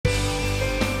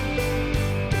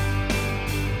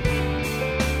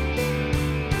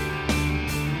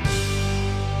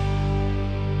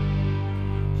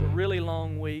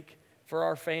long week for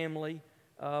our family.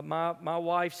 My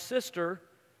wife's sister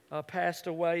passed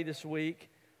away this week,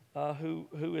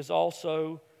 who is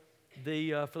also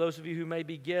for those of you who may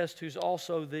be guests, who's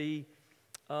also the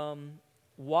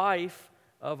wife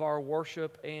of our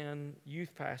worship and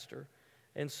youth pastor.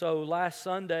 And so last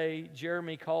Sunday,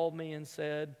 Jeremy called me and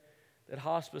said that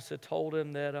hospice had told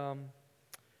him that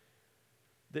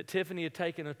Tiffany had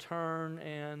taken a turn,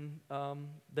 and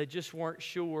they just weren't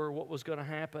sure what was going to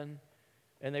happen,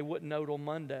 and they wouldn't know till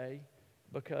Monday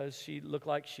because she looked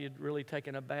like she had really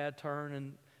taken a bad turn.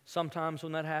 And sometimes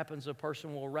when that happens, a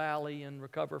person will rally and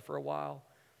recover for a while.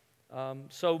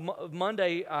 So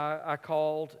Monday I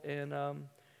called, and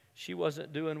she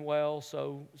wasn't doing well,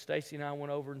 so Stacy and I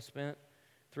went over and spent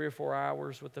 3 or 4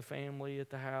 hours with the family at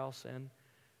the house, and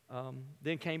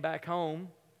then came back home,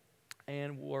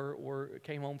 and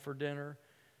came home for dinner.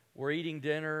 We're eating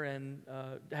dinner, and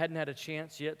hadn't had a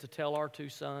chance yet to tell our 2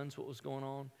 sons what was going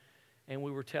on, and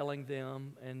we were telling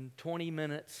them. And 20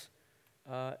 minutes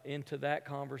into that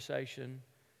conversation,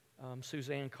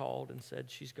 Suzanne called and said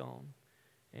she's gone,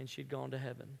 and she'd gone to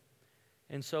heaven.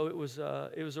 And so it was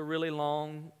a really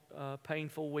long,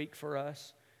 painful week for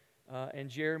us. And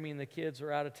Jeremy and the kids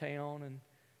are out of town and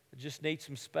just need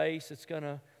some space. It's going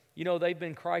to, they've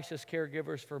been crisis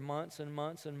caregivers for months and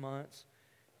months and months.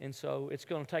 And so it's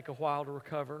going to take a while to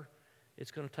recover.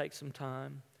 It's going to take some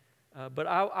time. But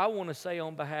I want to say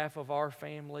on behalf of our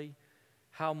family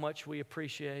how much we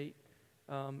appreciate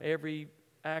every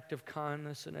act of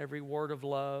kindness and every word of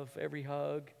love, every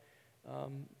hug,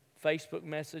 Facebook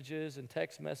messages and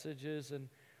text messages, and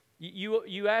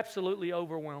you absolutely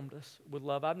overwhelmed us with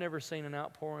love. I've never seen an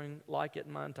outpouring like it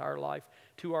in my entire life.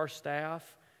 To our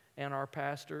staff and our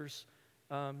pastors,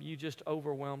 you just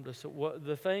overwhelmed us.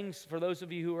 The things, for those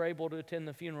of you who were able to attend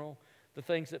the funeral, the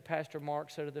things that Pastor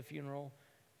Mark said at the funeral,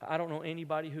 I don't know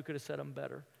anybody who could have said them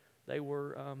better. They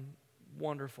were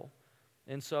wonderful.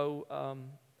 And so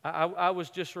I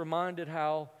was just reminded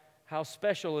how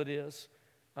special it is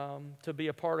to be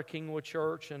a part of Kingwood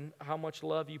Church, and how much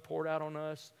love you poured out on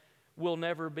us. We'll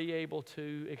never be able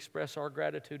to express our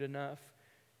gratitude enough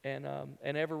and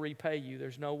ever repay you.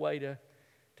 There's no way to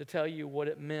tell you what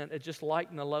it meant. It just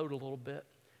lightened the load a little bit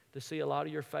to see a lot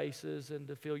of your faces and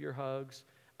to feel your hugs.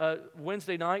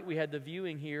 Wednesday night we had the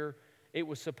viewing here. It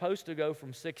was supposed to go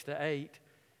from 6 to 8.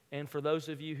 And for those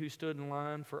of you who stood in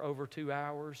line for over 2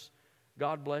 hours,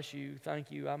 God bless you.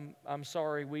 Thank you. I'm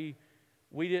sorry we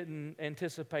didn't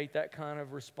anticipate that kind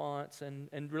of response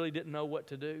and really didn't know what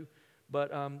to do.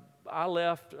 But I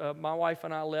left, my wife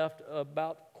and I left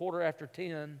about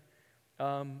 10:15,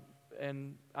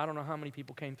 and I don't know how many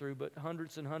people came through, but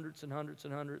hundreds and hundreds and hundreds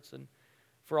and hundreds. And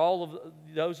for all of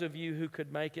those of you who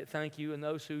could make it, thank you. And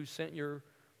those who sent your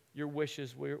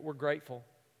wishes, we're grateful.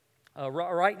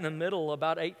 Right in the middle,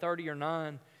 about 8:30 or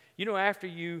 9, after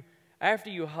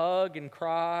you hug and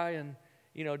cry and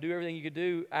do everything you could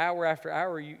do, hour after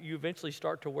hour, you eventually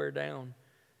start to wear down.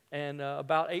 And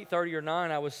about 8:30 or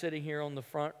 9, I was sitting here on the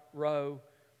front row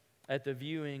at the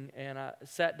viewing, and I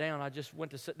sat down. I just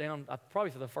went to sit down,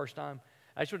 probably for the first time.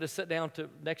 I just went to sit down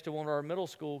next to one of our middle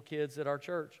school kids at our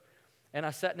church. And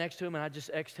I sat next to him, and I just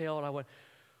exhaled. I went,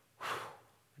 whew.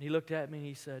 And he looked at me, and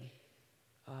he said,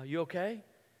 you okay?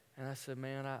 And I said,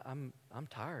 man, I'm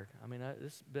tired. I mean,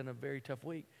 this has been a very tough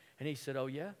week. And he said, oh,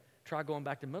 yeah? Try going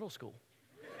back to middle school.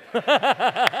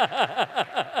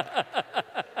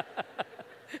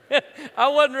 I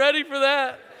wasn't ready for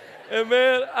that. And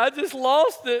man, I just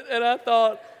lost it. And I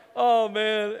thought, oh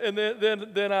man. And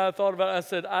then I thought about it. I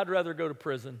said, I'd rather go to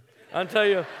prison. I'll tell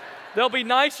you, they'll be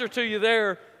nicer to you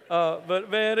there. But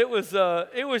man, it was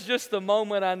just the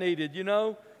moment I needed,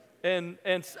 And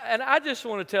I just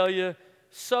want to tell you,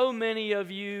 so many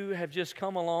of you have just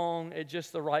come along at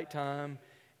just the right time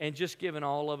and just given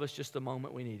all of us just the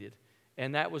moment we needed.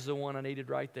 And that was the one I needed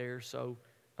right there. So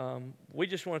we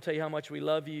just want to tell you how much we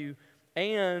love you,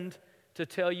 and to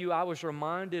tell you I was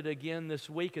reminded again this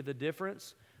week of the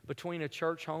difference between a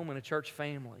church home and a church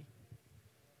family.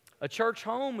 A church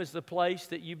home is the place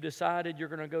that you've decided you're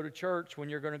going to go to church when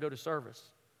you're going to go to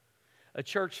service. A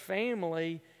church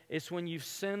family is when you've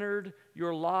centered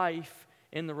your life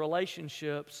in the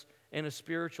relationships in a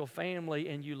spiritual family,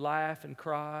 and you laugh and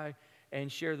cry and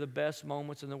share the best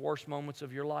moments and the worst moments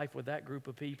of your life with that group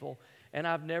of people. And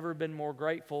I've never been more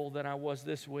grateful than I was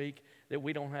this week that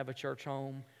we don't have a church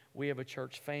home, we have a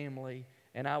church family.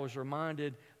 And I was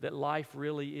reminded that life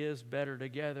really is better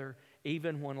together.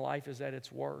 Even when life is at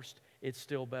its worst, it's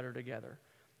still better together.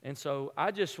 And so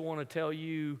I just want to tell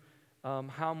you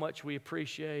how much we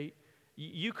appreciate.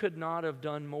 You could not have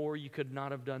done more, you could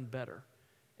not have done better.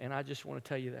 And I just want to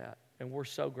tell you that. And we're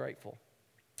so grateful.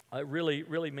 It really,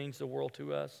 really means the world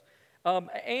to us.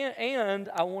 And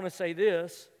I want to say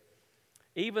this,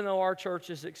 even though our church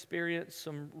has experienced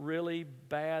some really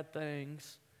bad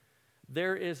things,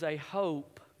 there is a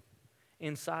hope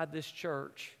inside this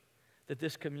church that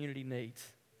this community needs.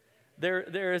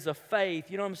 There is a faith,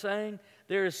 you know what I'm saying?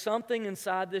 There is something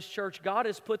inside this church. God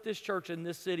has put this church in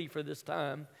this city for this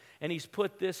time, and He's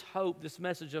put this hope, this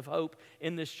message of hope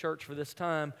in this church for this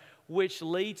time, which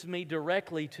leads me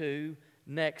directly to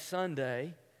next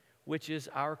Sunday, which is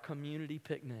our community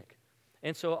picnic.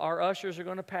 And so our ushers are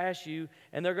going to pass you,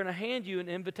 and they're going to hand you an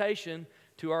invitation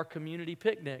to our community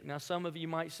picnic. Now, some of you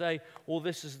might say, well,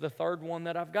 this is the third one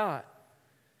that I've got.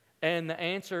 And the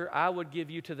answer I would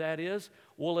give you to that is,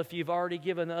 well, if you've already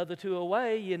given the other two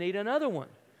away, you need another one.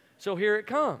 So here it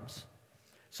comes.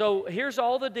 So here's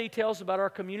all the details about our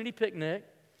community picnic.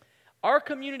 Our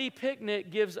community picnic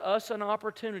gives us an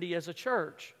opportunity as a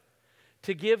church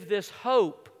to give this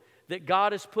hope that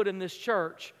God has put in this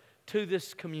church to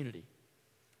this community.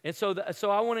 And so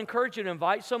I want to encourage you to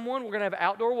invite someone. We're going to have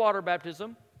outdoor water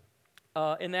baptism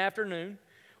in the afternoon.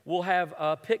 We'll have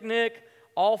a picnic.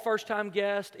 All first-time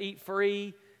guests eat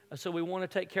free. So we want to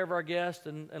take care of our guests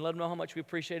and let them know how much we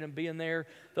appreciate them being there.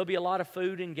 There'll be a lot of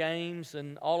food and games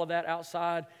and all of that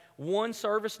outside. One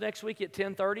service next week at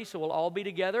 10:30, so we'll all be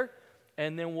together.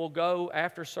 And then we'll go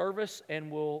after service and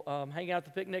we'll hang out at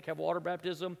the picnic, have water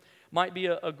baptism. Might be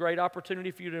a great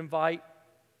opportunity for you to invite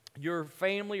your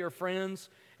family or friends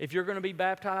if you're going to be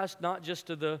baptized, not just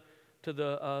to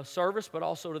the service, but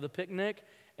also to the picnic.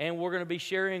 And we're going to be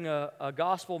sharing a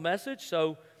gospel message.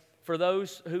 So for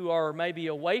those who are maybe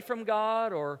away from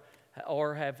God or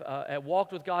have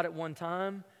walked with God at one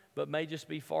time, but may just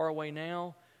be far away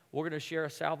now, we're going to share a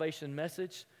salvation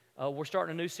message. We're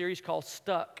starting a new series called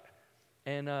Stuck.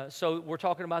 And so we're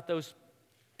talking about those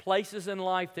places in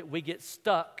life that we get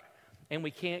stuck and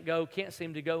we can't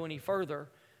seem to go any further.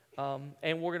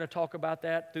 And we're going to talk about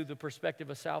that through the perspective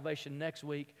of salvation next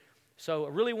week. So I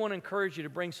really want to encourage you to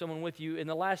bring someone with you. In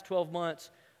the last 12 months,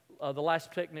 the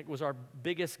last picnic was our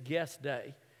biggest guest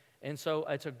day. And so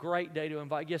it's a great day to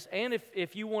invite guests. And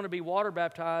if you want to be water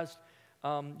baptized,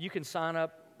 you can sign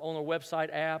up on our website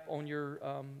app on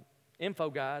your info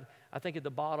guide. I think at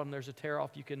the bottom there's a tear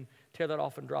off. You can tear that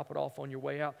off and drop it off on your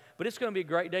way out. But it's going to be a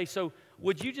great day. So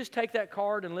would you just take that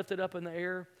card and lift it up in the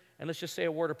air? And let's just say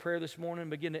a word of prayer this morning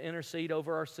and begin to intercede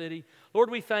over our city. Lord,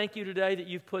 we thank you today that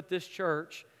you've put this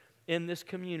church in this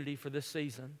community for this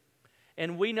season.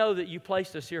 And we know that you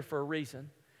placed us here for a reason.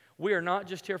 We are not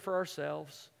just here for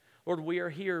ourselves. Lord, we are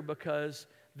here because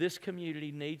this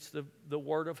community needs the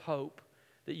word of hope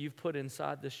that you've put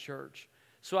inside this church.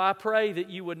 So I pray that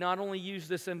you would not only use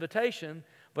this invitation,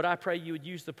 but I pray you would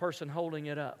use the person holding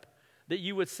it up. That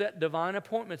you would set divine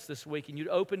appointments this week and you'd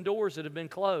open doors that have been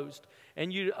closed.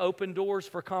 And you'd open doors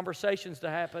for conversations to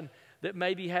happen that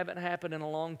maybe haven't happened in a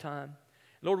long time.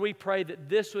 Lord, we pray that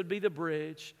this would be the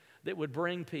bridge that would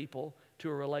bring people to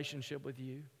a relationship with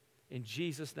you. In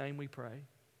Jesus' name we pray.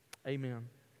 Amen.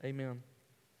 Amen.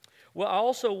 Well, I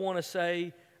also want to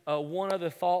say one other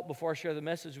thought before I share the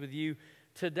message with you.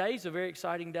 Today's a very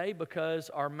exciting day because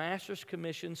our Master's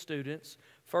Commission students,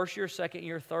 first year, second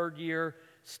year, third year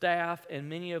staff, and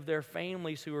many of their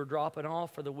families who are dropping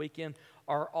off for the weekend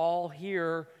are all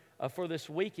here for this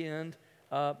weekend.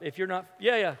 If you're not,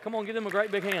 come on, give them a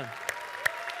great big hand.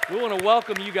 We want to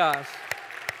welcome you guys.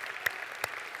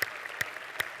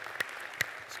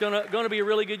 It's going to be a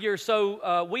really good year.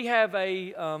 So we have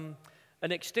an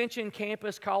extension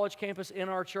campus, college campus in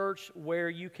our church where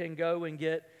you can go and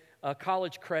get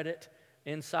college credit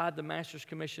inside the Master's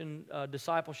Commission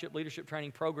Discipleship Leadership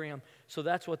Training Program. So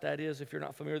that's what that is if you're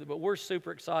not familiar with it. But we're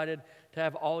super excited to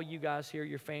have all you guys here,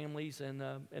 your families, and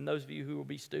those of you who will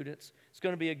be students. It's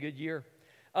going to be a good year.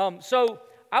 So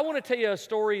I want to tell you a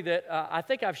story that I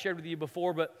think I've shared with you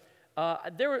before, but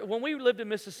when we lived in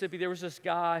Mississippi, there was this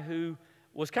guy who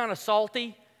was kind of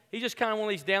salty. He's just kind of one of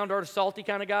these down-to-earth, salty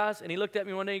kind of guys. And he looked at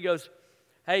me one day and he goes,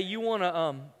 "Hey, you want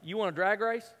a drag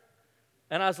race?"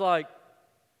 And I was like,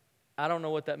 "I don't know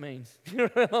what that means."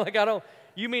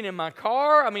 You mean in my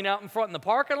car? I mean out in front in the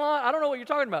parking lot? I don't know what you're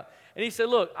talking about. And he said,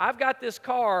 "Look, I've got this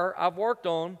car I've worked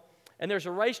on, and there's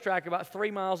a racetrack about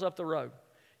 3 miles up the road.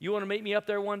 You want to meet me up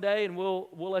there one day, and we'll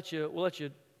let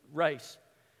you race."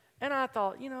 And I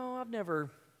thought,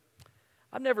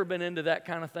 I've never been into that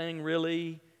kind of thing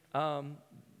really.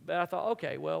 But I thought,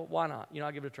 okay, well, why not?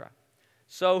 I'll give it a try.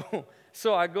 So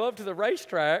I go up to the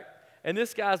racetrack, and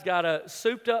this guy's got a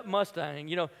souped-up Mustang.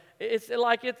 It's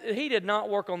like he did not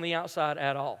work on the outside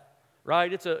at all,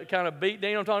 right? It's a kind of beat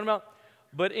down, I'm talking about.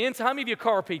 But how many of you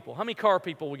car people? How many car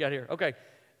people we got here? Okay.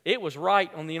 it was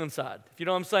right on the inside, if you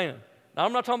know what I'm saying. Now,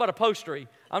 I'm not talking about upholstery.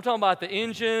 I'm talking about the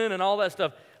engine and all that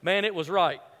stuff. Man, it was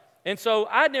right. And so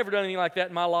I'd never done anything like that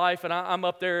in my life, and I'm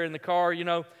up there in the car,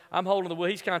 I'm holding the wheel.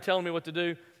 He's kind of telling me what to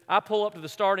do. I pull up to the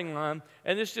starting line,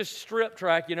 and it's just strip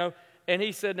track, and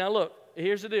he said, now look,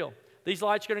 here's the deal. These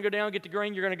lights are going to go down, get to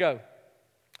green, you're going to go.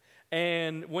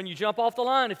 And when you jump off the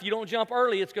line, if you don't jump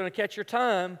early, it's going to catch your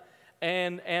time,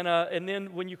 and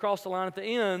then when you cross the line at the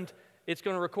end, it's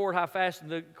going to record how fast,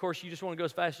 and of course, you just want to go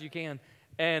as fast as you can.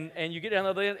 And you get down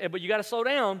the other end, but you got to slow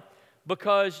down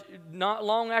because not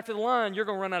long after the line, you're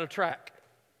going to run out of track.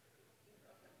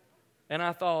 And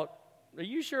I thought, are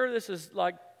you sure this is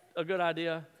like a good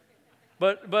idea?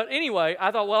 But anyway,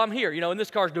 I thought, well, I'm here, and this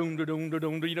car's doom, doom, doom,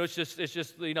 doom, it's just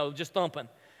just thumping.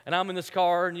 And I'm in this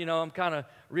car, and I'm kind of,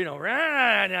 I'm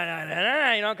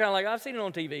kind of like, I've seen it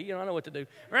on TV, I know what to do.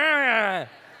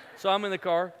 So I'm in the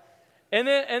car, and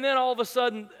then all of a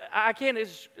sudden, I can't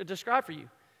describe for you.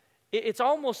 It's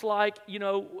almost like,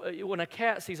 when a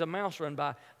cat sees a mouse run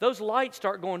by, those lights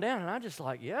start going down, and I'm just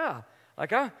like, yeah,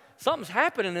 something's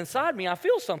happening inside me. I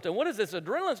feel something. What is this?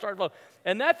 Adrenaline started flowing.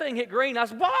 And that thing hit green. I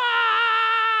said, "Bah!"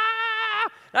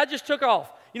 I just took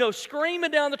off,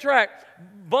 screaming down the track,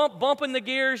 bumping the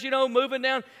gears, moving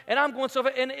down. And I'm going so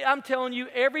fast. And I'm telling you,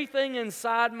 everything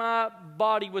inside my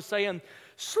body was saying,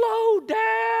 slow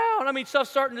down. I mean, stuff's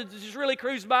starting to just really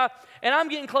cruise by. And I'm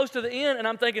getting close to the end, and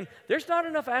I'm thinking, there's not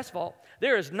enough asphalt.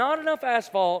 There is not enough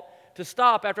asphalt to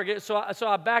stop after I get. So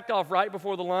I backed off right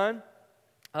before the line.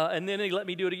 And then he let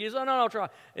me do it again. He said, no, I'll try.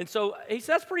 And so he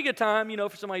said, that's a pretty good time,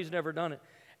 for somebody who's never done it.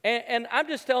 And I'm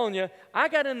just telling you, I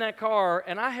got in that car,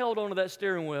 and I held onto that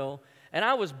steering wheel, and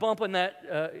I was bumping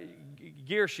that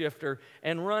gear shifter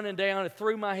and running down. It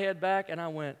threw my head back, and I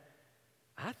went,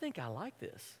 I think I like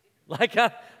this. I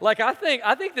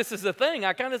think this is a thing.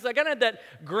 I kind of had that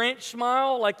Grinch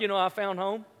smile, I found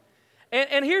home.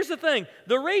 And here's the thing.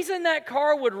 The reason that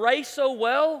car would race so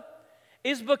well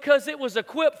is because it was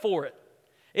equipped for it.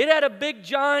 It had a big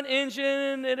giant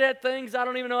engine. It had things I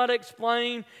don't even know how to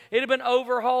explain. It had been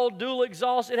overhauled, dual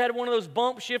exhaust. It had one of those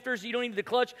bump shifters. You don't need the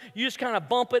clutch. You just kind of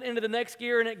bump it into the next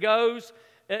gear and it goes.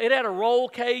 It had a roll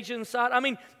cage inside. I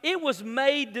mean, it was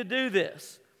made to do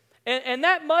this. And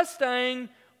that Mustang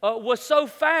was so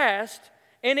fast,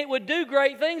 and it would do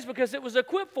great things because it was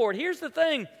equipped for it. Here's the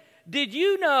thing. Did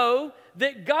you know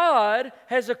that God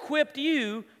has equipped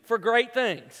you for great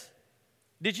things?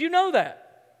 Did you know that?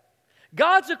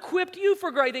 God's equipped you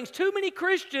for great things. Too many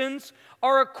Christians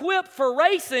are equipped for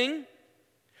racing,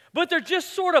 but they're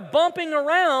just sort of bumping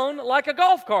around like a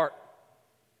golf cart.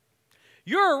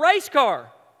 You're a race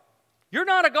car. You're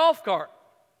not a golf cart.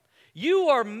 You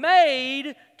are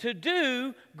made to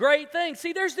do great things.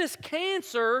 See, there's this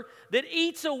cancer that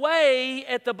eats away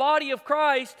at the body of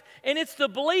Christ, and it's the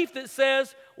belief that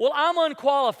says, well, I'm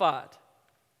unqualified.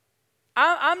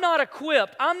 I'm not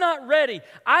equipped. I'm not ready.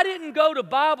 I didn't go to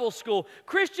Bible school.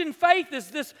 Christian faith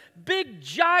is this big,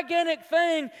 gigantic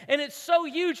thing, and it's so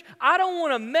huge. I don't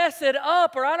want to mess it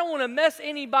up, or I don't want to mess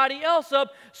anybody else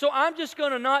up, so I'm just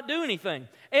going to not do anything.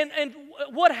 And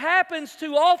what happens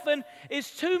too often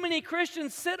is too many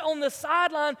Christians sit on the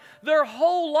sideline their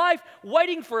whole life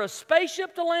waiting for a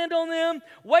spaceship to land on them,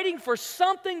 waiting for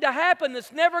something to happen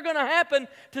that's never going to happen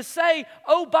to say,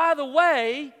 oh, by the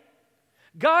way,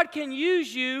 God can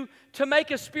use you to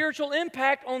make a spiritual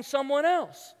impact on someone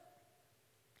else.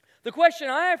 The question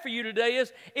I have for you today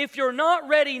is, if you're not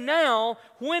ready now,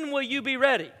 when will you be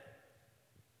ready?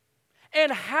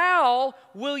 And how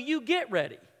will you get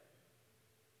ready?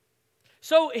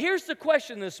 So here's the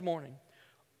question this morning.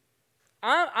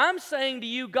 I'm saying to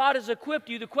you, God has equipped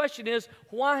you. The question is,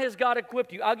 why has God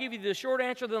equipped you? I'll give you the short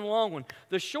answer, then the long one.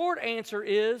 The short answer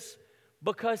is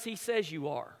because He says you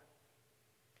are.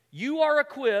 You are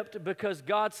equipped because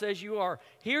God says you are.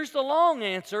 Here's the long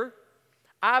answer.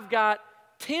 I've got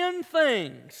 10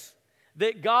 things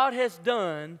that God has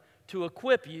done to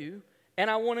equip you, and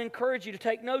I want to encourage you to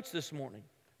take notes this morning.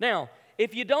 Now,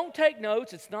 if you don't take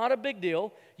notes, it's not a big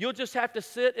deal. You'll just have to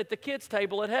sit at the kids'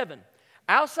 table at heaven.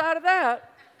 Outside of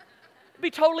that, it'll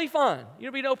be totally fine.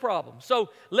 It'll be no problem. So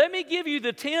let me give you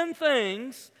the 10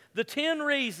 things, the 10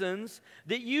 reasons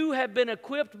that you have been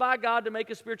equipped by God to make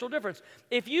a spiritual difference.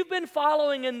 If you've been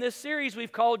following in this series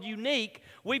we've called Unique,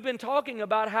 we've been talking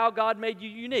about how God made you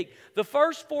unique. The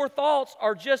first 4 thoughts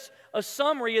are just a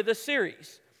summary of this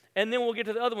series, and then we'll get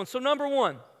to the other one. So number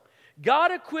 1,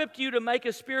 God equipped you to make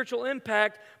a spiritual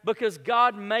impact because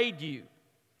God made you.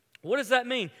 What does that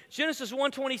mean? Genesis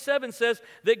 1:27 says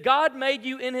that God made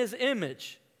you in His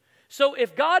image. So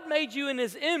if God made you in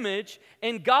His image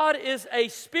and God is a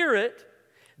spirit,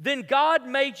 then God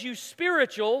made you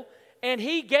spiritual And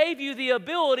He gave you the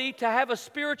ability to have a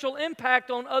spiritual impact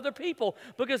on other people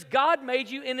because God made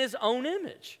you in His own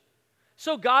image.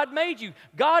 So God made you.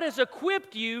 God has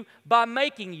equipped you by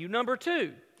making you. Number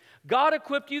two, God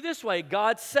equipped you this way.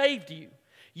 God saved you.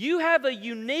 You have a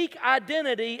unique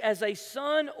identity as a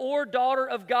son or daughter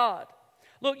of God.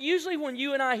 Look, usually when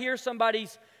you and I hear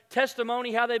somebody's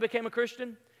testimony, how they became a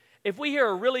Christian, if we hear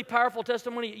a really powerful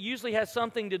testimony, it usually has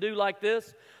something to do like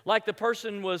this. Like the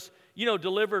person was,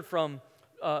 delivered from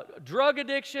drug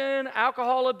addiction,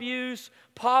 alcohol abuse,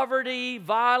 poverty,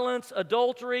 violence,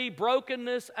 adultery,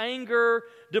 brokenness, anger,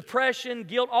 depression,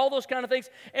 guilt, all those kind of things.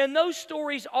 And those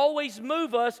stories always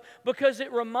move us because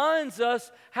it reminds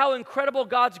us how incredible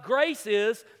God's grace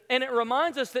is, and it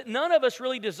reminds us that none of us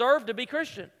really deserve to be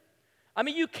Christian. I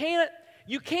mean, you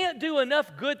can't do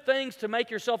enough good things to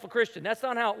make yourself a Christian. That's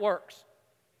not how it works.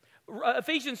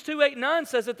 Ephesians 2:8-9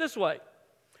 says it this way.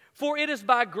 For it is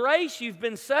by grace you've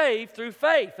been saved through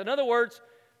faith. In other words,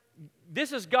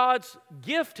 this is God's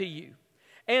gift to you.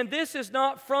 And this is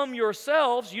not from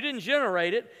yourselves. You didn't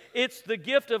generate it. It's the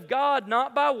gift of God,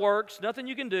 not by works, nothing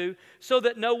you can do, so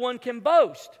that no one can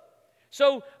boast.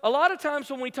 So a lot of times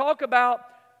when we talk about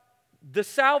the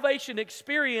salvation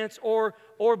experience or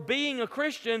being a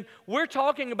Christian, we're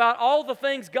talking about all the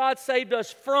things God saved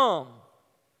us from.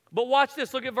 But watch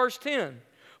this. Look at verse 10.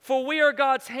 For we are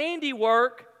God's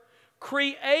handiwork,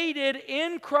 created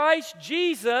in Christ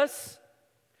Jesus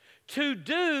to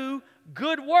do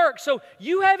good work. So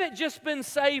you haven't just been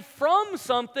saved from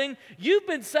something, you've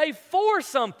been saved for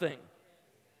something.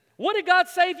 What did God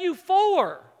save you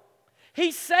for?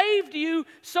 He saved you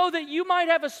so that you might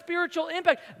have a spiritual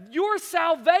impact. Your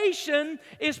salvation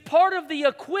is part of the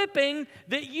equipping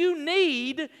that you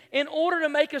need in order to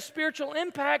make a spiritual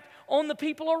impact on the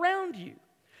people around you.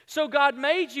 So God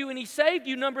made you and He saved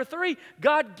you. Number three,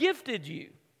 God gifted you.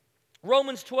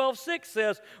 Romans 12:6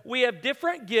 says, we have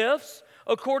different gifts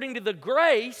according to the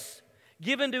grace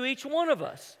given to each one of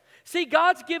us. See,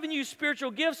 God's given you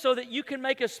spiritual gifts so that you can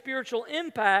make a spiritual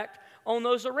impact on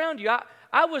those around you.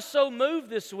 I was so moved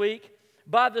this week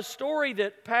by the story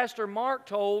that Pastor Mark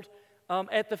told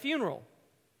at the funeral.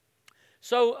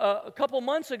 So a couple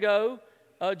months ago,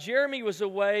 Jeremy was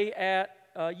away at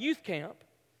youth camp.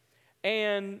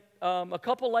 And a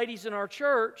couple ladies in our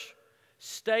church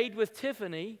stayed with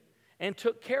Tiffany and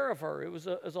took care of her. It was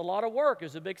a lot of work. It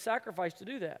was a big sacrifice to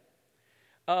do that.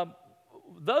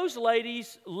 Those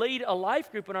ladies lead a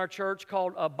life group in our church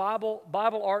called Bible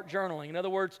Art Journaling. In other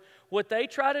words, what they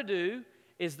try to do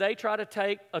is they try to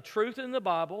take a truth in the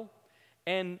Bible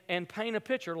and paint a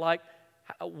picture. Like,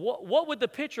 what would the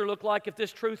picture look like if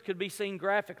this truth could be seen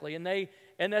graphically? And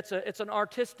it's an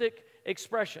artistic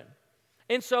expression.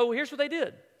 And so here's what they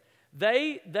did.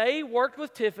 They worked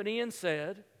with Tiffany and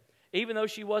said, even though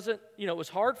she wasn't, it was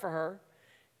hard for her,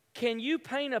 can you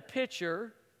paint a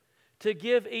picture to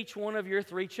give each one of your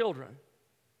 3 children?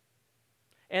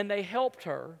 And they helped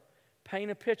her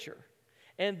paint a picture.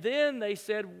 And then they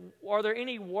said, are there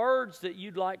any words that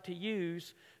you'd like to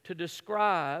use to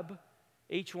describe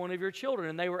each one of your children?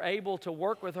 And they were able to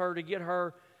work with her to get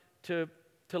her to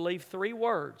leave 3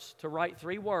 words, to write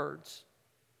 3 words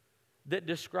that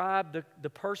describe the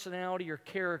personality or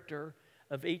character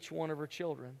of each one of her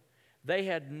children. They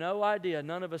had no idea,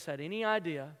 none of us had any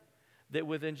idea, that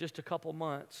within just a couple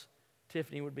months,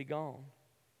 Tiffany would be gone.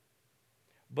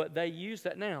 But they used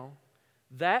that now.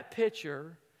 That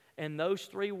picture and those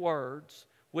 3 words,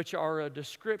 which are a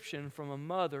description from a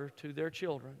mother to their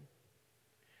children,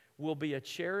 will be a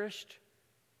cherished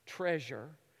treasure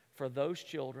for those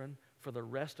children for the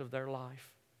rest of their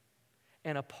life.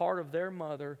 And a part of their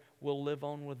mother will live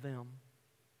on with them.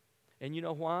 And you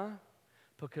know why?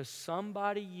 Because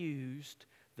somebody used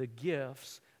the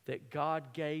gifts that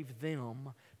God gave them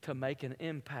to make an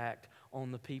impact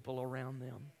on the people around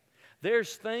them.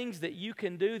 There's things that you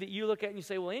can do that you look at and you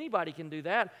say, well, anybody can do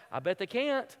that. I bet they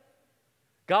can't.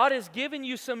 God has given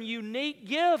you some unique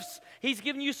gifts. He's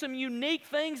given you some unique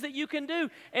things that you can do.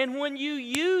 And when you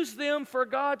use them for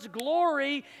God's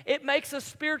glory, it makes a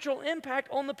spiritual impact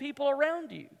on the people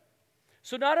around you.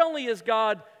 So not only has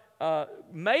God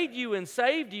made you and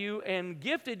saved you and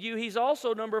gifted you, He's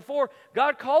also, number 4,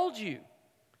 God called you.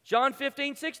 John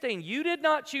 15:16, you did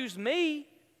not choose me.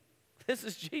 This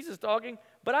is Jesus talking,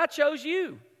 but I chose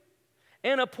you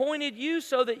and appointed you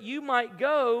so that you might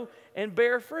go and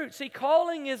bear fruit. See,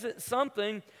 calling isn't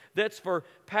something that's for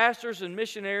pastors and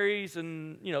missionaries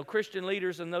and, Christian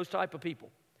leaders and those type of people.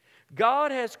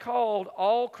 God has called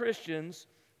all Christians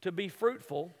to be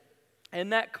fruitful,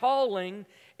 and that calling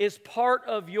is part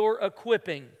of your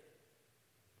equipping.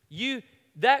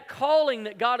 that calling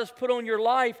that God has put on your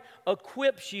life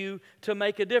equips you to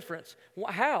make a difference.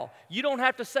 How? You don't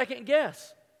have to second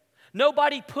guess.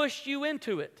 Nobody pushed you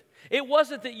into it. It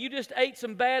wasn't that you just ate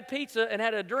some bad pizza and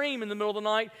had a dream in the middle of the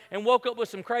night and woke up with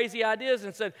some crazy ideas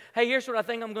and said, hey, here's what I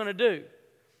think I'm going to do.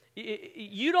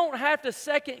 You don't have to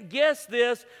second guess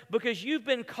this because you've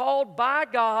been called by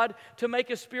God to make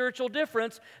a spiritual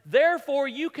difference. Therefore,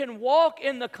 you can walk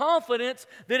in the confidence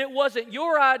that it wasn't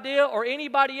your idea or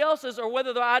anybody else's, or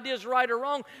whether the idea is right or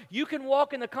wrong. You can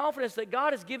walk in the confidence that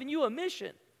God has given you a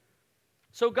mission.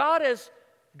 So God's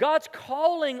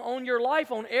calling on your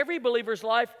life, on every believer's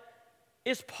life,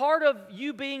 is part of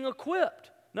you being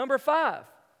equipped. Number 5,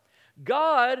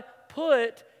 God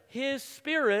put His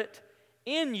Spirit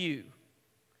in you.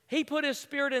 He put His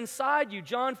Spirit inside you.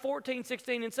 John 14,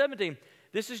 16, and 17.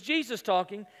 This is Jesus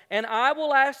talking. And I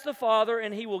will ask the Father,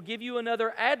 and He will give you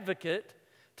another advocate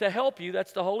to help you.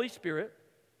 That's the Holy Spirit.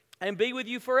 And be with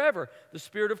you forever, the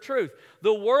Spirit of truth.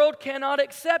 The world cannot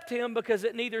accept Him because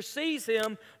it neither sees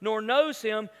Him nor knows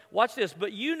Him. Watch this.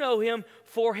 But you know Him,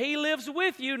 for He lives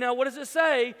with you. Now what does it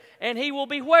say? And He will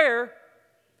be where?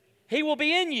 He will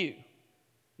be in you.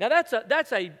 Now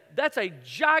that's a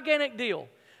gigantic deal.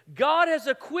 God has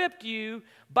equipped you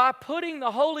by putting the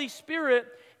Holy Spirit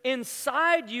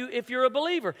inside you if you're a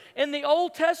believer. In the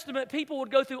Old Testament, people would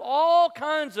go through all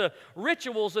kinds of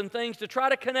rituals and things to try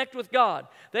to connect with God.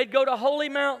 They'd go to holy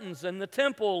mountains and the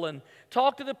temple and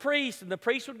talk to the priest, and the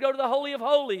priest would go to the Holy of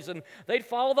Holies, and they'd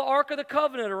follow the Ark of the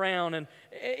Covenant around. And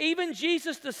even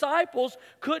Jesus' disciples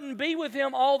couldn't be with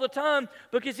Him all the time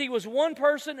because He was one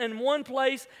person in one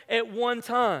place at one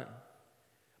time.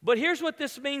 But here's what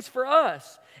this means for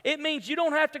us. It means you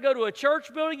don't have to go to a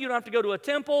church building, you don't have to go to a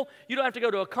temple, you don't have to go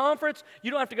to a conference,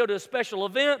 you don't have to go to a special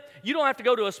event, you don't have to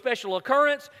go to a special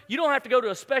occurrence, you don't have to go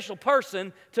to a special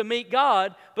person to meet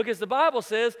God, because the Bible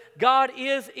says God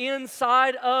is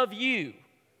inside of you.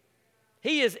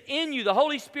 He is in you. The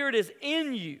Holy Spirit is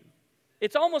in you.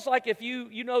 It's almost like if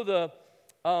you know the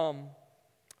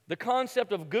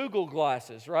concept of Google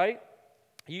glasses, right?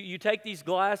 You take these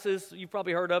glasses, you've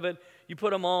probably heard of it, you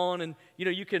put them on, and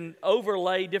you can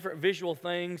overlay different visual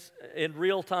things in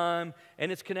real time,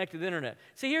 and it's connected to the internet.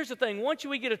 See, here's the thing. Once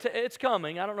we get it's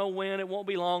coming, I don't know when, it won't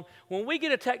be long. When we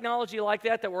get a technology like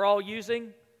that we're all using,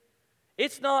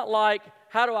 it's not like,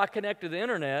 how do I connect to the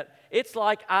internet? It's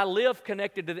like I live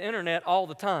connected to the internet all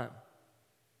the time.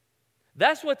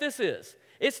 That's what this is.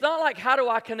 It's not like, how do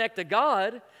I connect to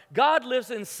God? God lives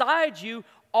inside you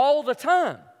all the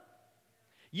time.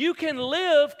 You can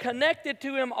live connected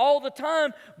to Him all the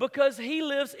time because He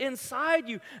lives inside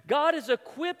you. God has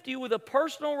equipped you with a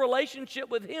personal relationship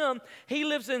with Him. He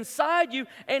lives inside you,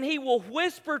 and He will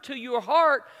whisper to your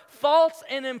heart thoughts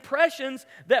and impressions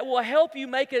that will help you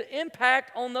make an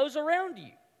impact on those around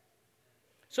you.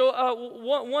 So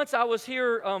once I was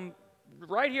here,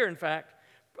 right here in fact,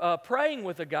 praying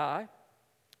with a guy,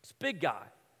 this big guy,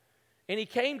 and he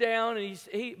came down, and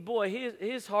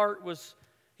his heart was...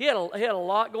 He had a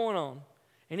lot going on,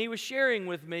 and he was sharing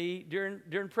with me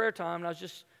during prayer time, and I was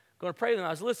just going to pray with him. I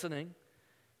was listening,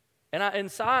 and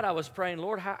inside I was praying,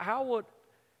 Lord, how would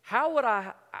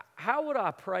I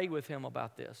pray with him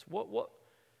about this? What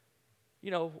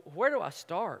where do I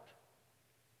start?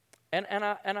 And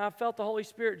I felt the Holy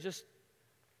Spirit just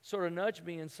sort of nudge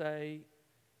me and say,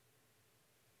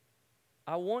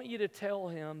 I want you to tell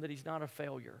him that he's not a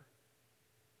failure.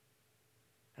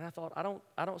 And I thought,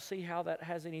 I don't see how that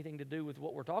has anything to do with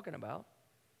what we're talking about.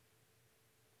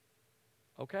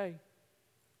 Okay.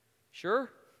 Sure?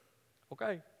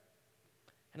 Okay.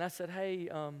 And I said, hey,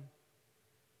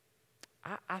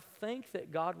 I think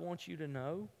that God wants you to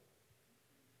know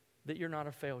that you're not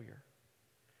a failure.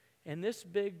 And this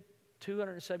big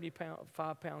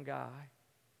 275-pound guy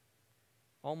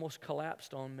almost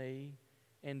collapsed on me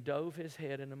and dove his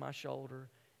head into my shoulder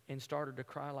and started to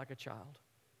cry like a child.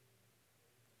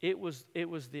 It was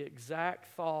the exact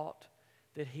thought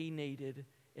that he needed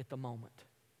at the moment.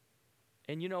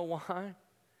 And you know why?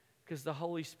 Because the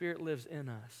Holy Spirit lives in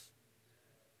us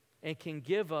and can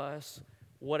give us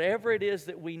whatever it is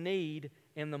that we need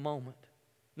in the moment.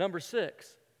 Number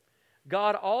 6,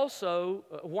 God also,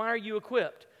 why are you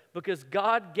equipped? Because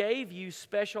God gave you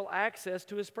special access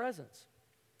to His presence.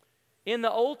 In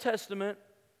the Old Testament,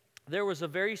 there was a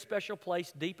very special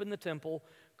place deep in the temple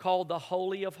called the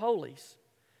Holy of Holies.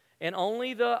 And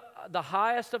only the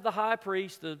highest of the high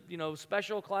priests, the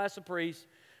special class of priests,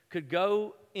 could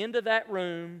go into that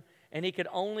room, and he could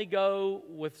only go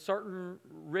with certain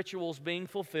rituals being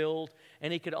fulfilled,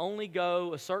 and he could only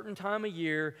go a certain time of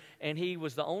year, and he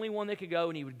was the only one that could go,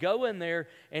 and he would go in there,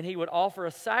 and he would offer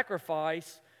a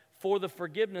sacrifice for the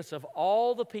forgiveness of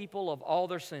all the people of all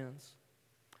their sins.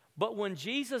 But when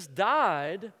Jesus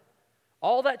died,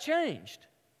 all that changed.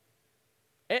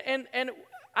 And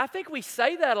I think we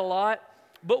say that a lot,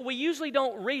 but we usually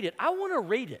don't read it. I want to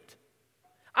read it.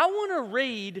 I want to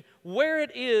read where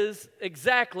it is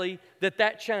exactly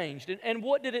that changed. And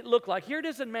what did it look like? Here it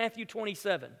is in Matthew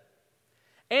 27.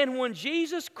 And when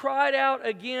Jesus cried out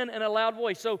again in a loud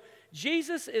voice. So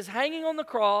Jesus is hanging on the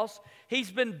cross. He's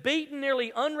been beaten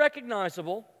nearly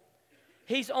unrecognizable.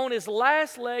 He's on his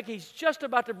last leg. He's just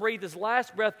about to breathe his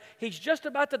last breath. He's just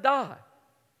about to die.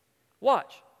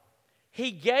 Watch.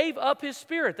 He gave up his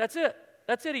spirit. That's it.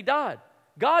 That's it. He died.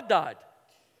 God died.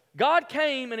 God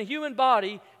came in a human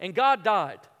body and God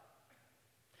died.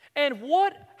 And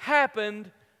what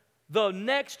happened the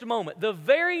next moment? The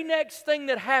very next thing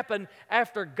that happened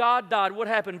after God died, what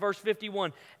happened? Verse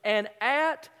 51. And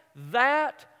at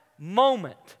that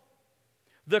moment,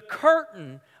 the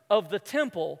curtain of the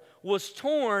temple was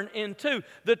torn in two.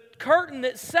 The curtain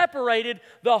that separated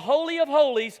the Holy of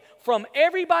Holies from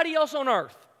everybody else on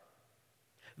earth.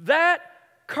 That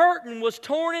curtain was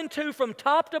torn in two from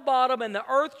top to bottom, and the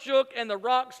earth shook and the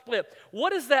rock split.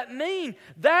 What does that mean?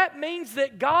 That means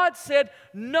that God said,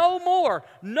 no more,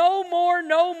 no more,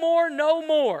 no more, no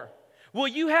more. Will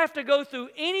you have to go through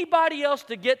anybody else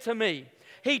to get to me?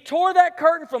 He tore that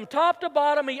curtain from top to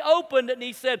bottom. He opened it and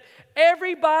he said,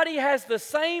 everybody has the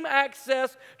same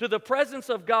access to the presence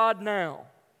of God now.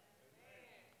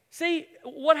 See,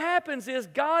 what happens is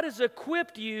God has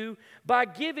equipped you by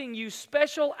giving you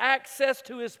special access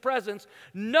to His presence.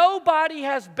 Nobody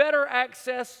has better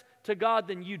access to God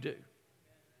than you do.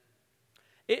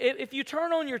 If you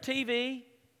turn on your TV,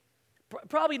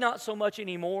 probably not so much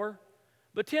anymore,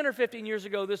 but 10 or 15 years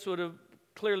ago, this would have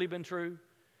clearly been true.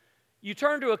 You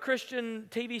turn to a Christian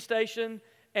TV station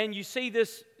and you see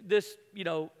this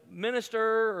minister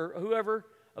or whoever,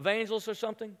 evangelist or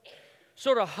something,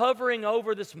 sort of hovering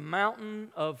over this mountain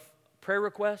of prayer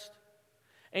requests.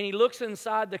 And he looks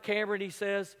inside the camera and he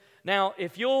says, now,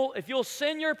 if you'll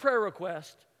send your prayer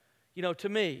request, to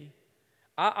me,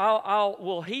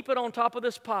 we'll heap it on top of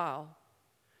this pile,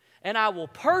 and I will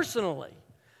personally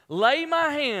lay my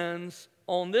hands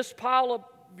on this pile of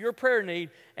your prayer need,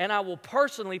 and I will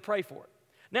personally pray for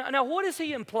it. Now, what is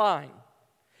he implying?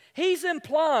 He's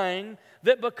implying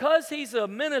that because he's a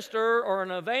minister or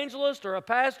an evangelist or a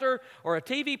pastor or a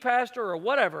TV pastor or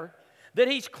whatever, that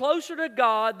he's closer to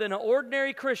God than an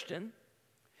ordinary Christian,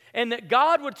 and that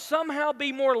God would somehow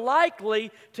be more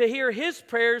likely to hear his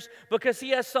prayers because he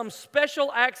has some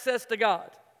special access to God.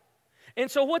 And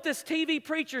so what this TV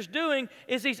preacher's doing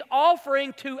is he's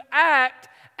offering to act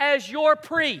as your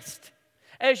priest,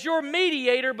 as your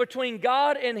mediator between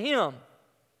God and him.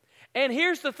 And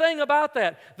here's the thing about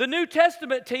that. The New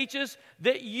Testament teaches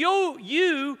that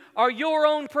you are your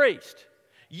own priest.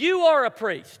 You are a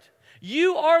priest.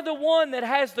 You are the one that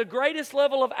has the greatest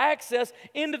level of access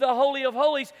into the Holy of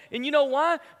Holies. And you know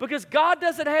why? Because God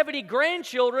doesn't have any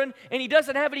grandchildren and He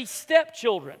doesn't have any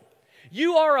stepchildren.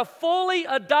 You are a fully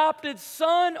adopted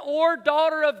son or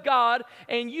daughter of God,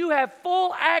 and you have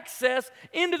full access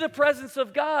into the presence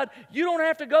of God. You don't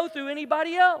have to go through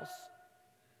anybody else.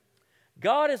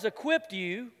 God has equipped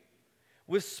you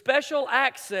with special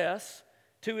access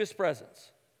to His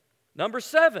presence. Number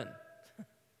 7,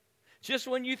 just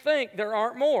when you think there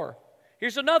aren't more,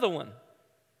 here's another one.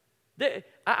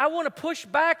 I want to push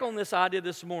back on this idea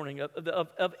this morning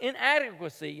of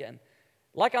inadequacy and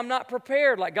like I'm not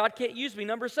prepared, like God can't use me.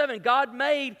 Number 7, God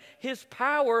made His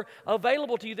power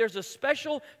available to you. There's a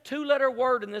special 2-letter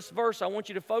word in this verse I want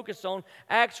you to focus on,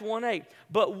 Acts 1:8.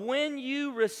 But when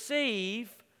you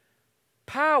receive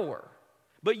power,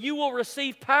 but you will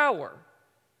receive power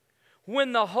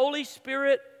when the Holy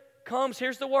Spirit comes,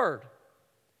 here's the word,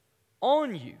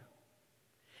 on you.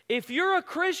 If you're a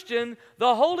Christian,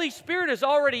 the Holy Spirit is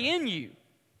already in you.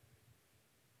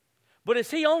 But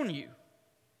is He on you?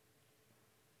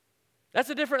 That's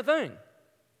a different thing.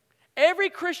 Every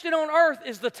Christian on earth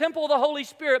is the temple of the Holy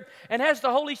Spirit and has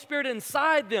the Holy Spirit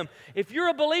inside them. If you're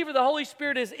a believer, the Holy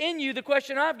Spirit is in you. The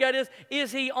question I've got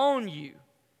is He on you?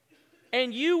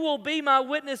 And you will be my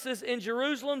witnesses in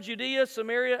Jerusalem, Judea,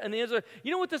 Samaria, and the Israel.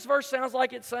 You know what this verse sounds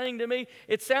like it's saying to me?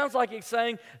 It sounds like it's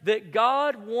saying that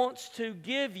God wants to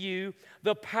give you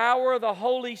the power of the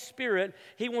Holy Spirit.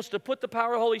 He wants to put the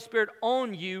power of the Holy Spirit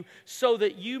on you so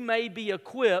that you may be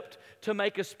equipped to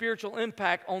make a spiritual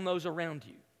impact on those around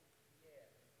you.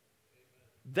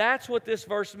 That's what this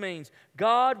verse means.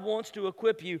 God wants to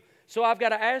equip you. So I've got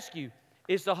to ask you,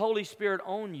 is the Holy Spirit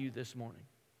on you this morning?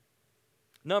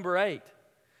 Number 8,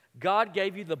 God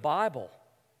gave you the Bible.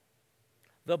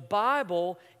 The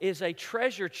Bible is a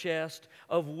treasure chest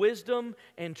of wisdom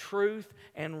and truth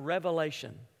and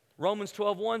revelation. Romans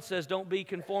 12:1 says, don't be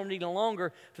conformed any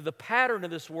longer to the pattern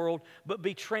of this world, but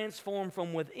be transformed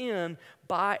from within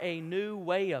by a new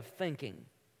way of thinking.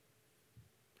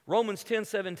 Romans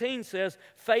 10:17 says,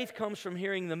 faith comes from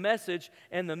hearing the message,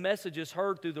 and the message is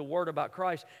heard through the word about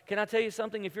Christ. Can I tell you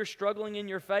something? If you're struggling in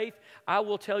your faith, I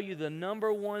will tell you the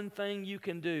number one thing you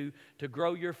can do to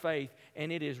grow your faith,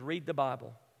 and it is read the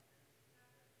Bible.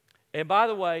 And by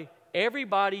the way,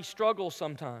 everybody struggles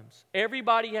sometimes.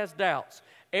 Everybody has doubts.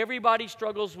 Everybody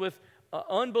struggles with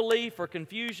unbelief or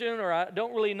confusion, or I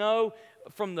don't really know,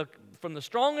 from the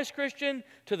strongest Christian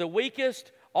to the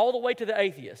weakest, all the way to the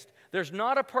atheist. There's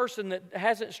not a person that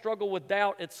hasn't struggled with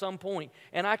doubt at some point.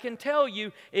 And I can tell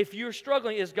you, if you're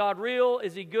struggling, is God real?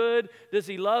 Is He good? Does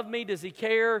He love me? Does He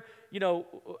care? You know,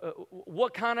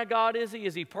 what kind of God is He?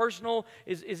 Is He personal?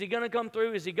 Is He going to come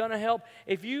through? Is He going to help?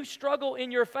 If you struggle in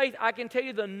your faith, I can tell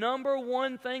you the number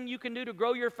one thing you can do to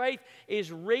grow your faith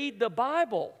is read the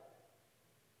Bible.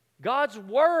 God's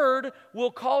Word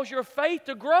will cause your faith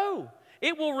to grow.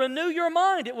 It will renew your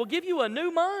mind. It will give you a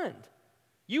new mind.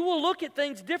 You will look at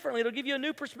things differently. It'll give you a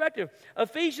new perspective.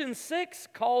 Ephesians 6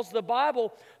 calls the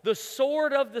Bible the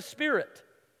sword of the Spirit.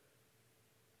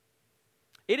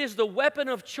 It is the weapon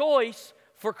of choice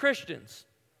for Christians.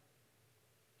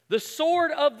 The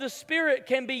sword of the Spirit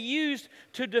can be used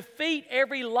to defeat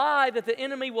every lie that the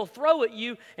enemy will throw at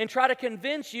you and try to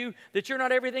convince you that you're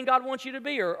not everything God wants you to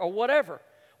be, or whatever.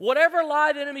 Whatever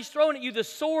lie the enemy's throwing at you, the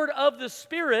sword of the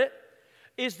Spirit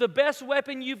is the best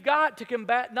weapon you've got to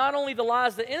combat not only the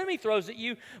lies the enemy throws at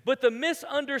you, but the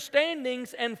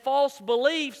misunderstandings and false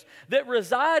beliefs that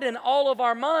reside in all of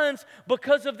our minds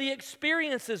because of the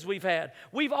experiences we've had.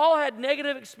 We've all had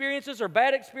negative experiences or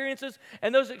bad experiences,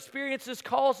 and those experiences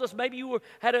cause us, maybe you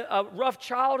had a rough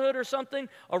childhood or something,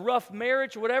 a rough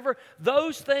marriage, whatever.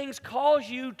 Those things cause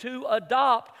you to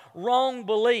adopt wrong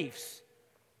beliefs.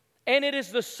 And it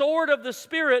is the sword of the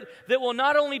Spirit that will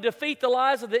not only defeat the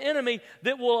lies of the enemy,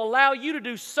 that will allow you to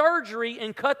do surgery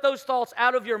and cut those thoughts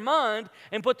out of your mind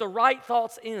and put the right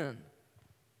thoughts in.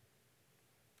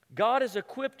 God has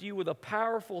equipped you with a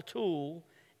powerful tool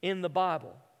in the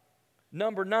Bible.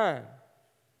 Number 9,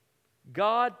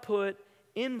 God put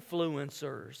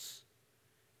influencers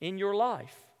in your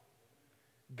life.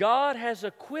 God has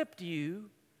equipped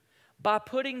you by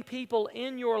putting people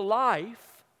in your life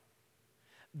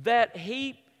that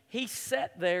He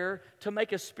set there to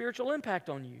make a spiritual impact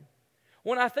on you.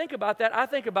 When I think about that, I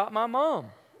think about my mom.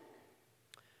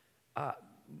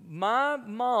 My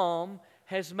mom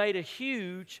has made a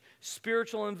huge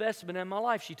spiritual investment in my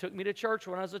life. She took me to church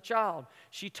when I was a child.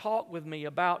 She talked with me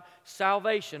about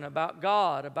salvation, about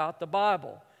God, about the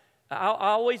Bible. I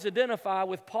always identify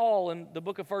with Paul in the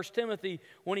book of 1 Timothy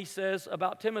when he says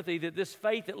about Timothy that this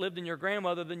faith that lived in your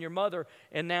grandmother, then your mother,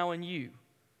 and now in you.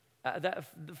 That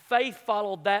faith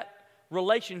followed that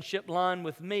relationship line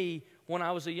with me when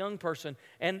I was a young person.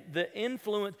 And the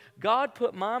influence, God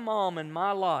put my mom in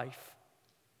my life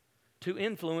to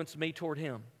influence me toward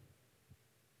Him.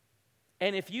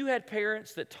 And if you had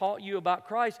parents that taught you about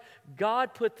Christ,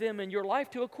 God put them in your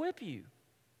life to equip you.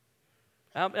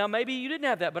 Now maybe you didn't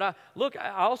have that, but I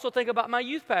also think about my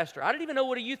youth pastor. I didn't even know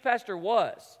what a youth pastor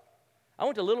was. I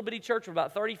went to a little bitty church with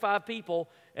about 35 people,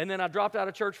 and then I dropped out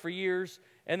of church for years,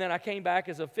 and then I came back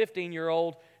as a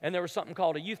 15-year-old, and there was something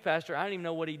called a youth pastor. I didn't even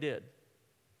know what he did.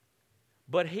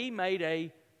 But he made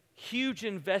a huge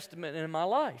investment in my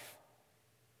life.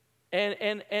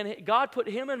 And God put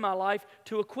him in my life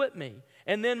to equip me.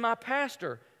 And then my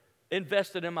pastor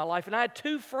invested in my life. And I had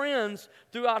 2 friends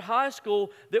throughout high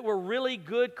school that were really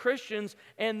good Christians,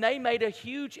 and they made a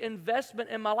huge investment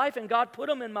in my life, and God put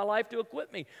them in my life to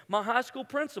equip me. My high school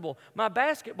principal, my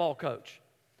basketball coach.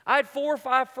 I had 4 or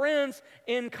 5 friends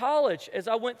in college as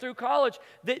I went through college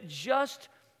that just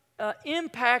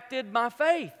impacted my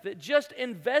faith, that just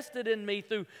invested in me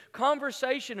through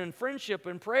conversation and friendship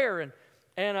and prayer.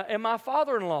 And my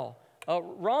father-in-law,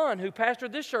 Ron, who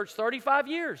pastored this church 35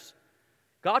 years.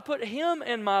 God put him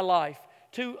in my life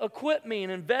to equip me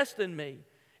and invest in me.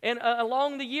 And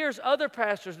along the years, other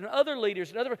pastors and other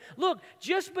leaders. Look,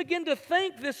 just begin to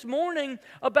think this morning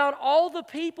about all the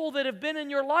people that have been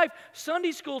in your life.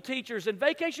 Sunday school teachers and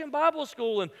vacation Bible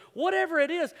school and whatever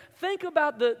it is. Think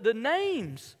about the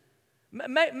names.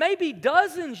 Maybe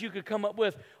dozens you could come up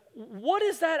with. What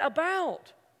is that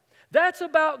about? That's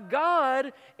about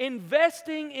God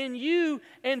investing in you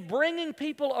and bringing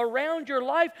people around your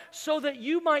life so that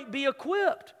you might be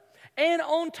equipped. And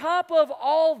on top of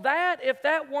all that, if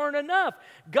that weren't enough,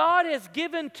 God has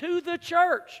given to the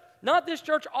church, not this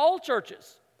church, all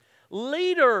churches,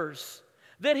 leaders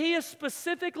that He has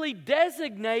specifically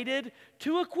designated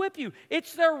to equip you.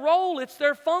 It's their role, it's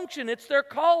their function, it's their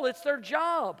call, it's their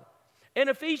job. In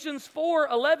Ephesians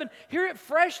 4:11, hear it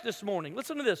fresh this morning.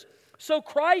 Listen to this. So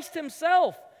Christ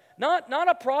Himself, not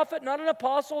a prophet, not an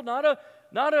apostle, not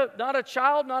a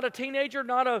child, not a teenager,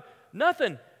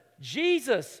 nothing.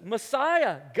 Jesus,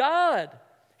 Messiah, God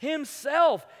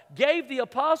Himself gave the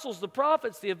apostles, the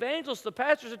prophets, the evangelists, the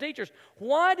pastors, the teachers.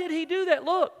 Why did He do that?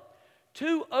 Look,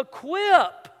 to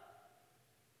equip.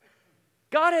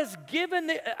 God has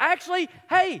given actually,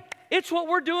 hey, it's what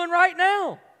we're doing right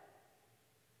now.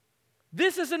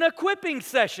 This is an equipping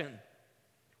session.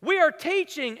 We are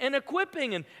teaching and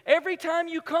equipping, and every time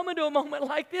you come into a moment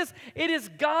like this, it is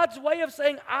God's way of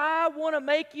saying, I want to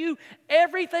make you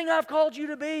everything I've called you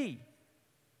to be.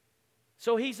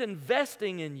 So He's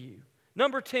investing in you.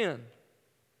 Number 10,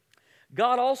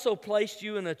 God also placed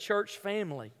you in a church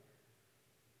family.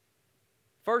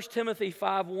 1 Timothy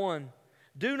 5:1,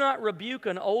 do not rebuke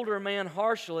an older man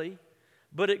harshly,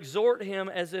 but exhort him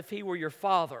as if he were your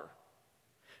father.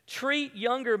 Treat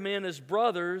younger men as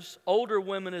brothers, older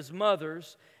women as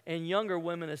mothers, and younger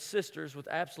women as sisters with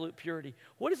absolute purity.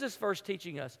 What is this verse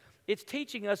teaching us? It's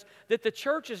teaching us that the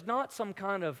church is not some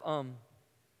kind of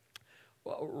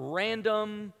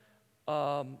random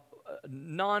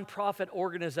nonprofit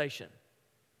organization.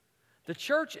 The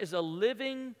church is a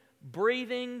living,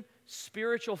 breathing,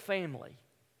 spiritual family.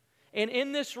 And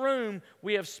in this room,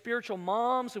 we have spiritual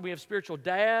moms, and we have spiritual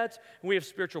dads, and we have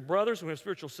spiritual brothers, and we have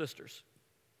spiritual sisters.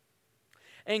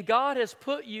 And God has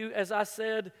put you, as I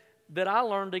said, that I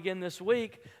learned again this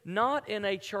week, not in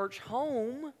a church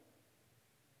home,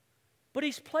 but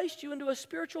He's placed you into a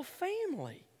spiritual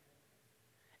family.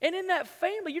 And in that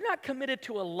family, you're not committed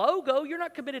to a logo, you're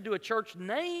not committed to a church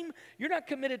name, you're not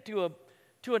committed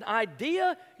to an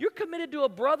idea, you're committed to a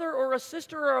brother or a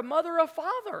sister or a mother or a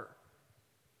father.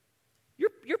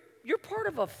 You're part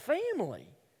of a family.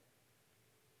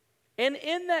 And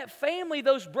in that family,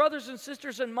 those brothers and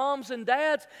sisters and moms and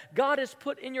dads, God has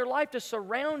put in your life to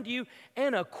surround you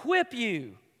and equip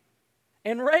you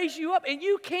and raise you up. And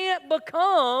you can't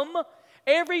become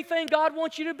everything God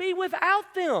wants you to be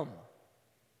without them.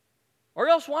 Or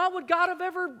else why would God have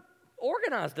ever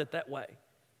organized it that way?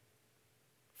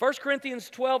 1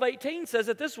 Corinthians 12:18 says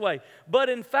it this way, but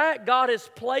in fact God has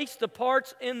placed the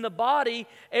parts in the body,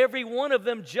 every one of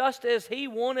them just as He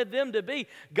wanted them to be.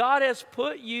 God has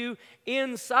put you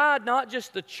inside not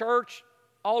just the church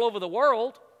all over the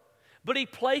world, but He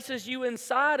places you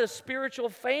inside a spiritual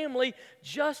family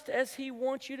just as He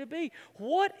wants you to be.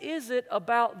 What is it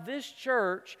about this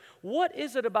church? What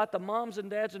is it about the moms and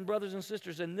dads and brothers and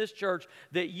sisters in this church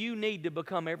that you need to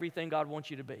become everything God wants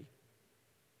you to be?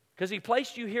 Because He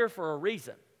placed you here for a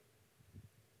reason.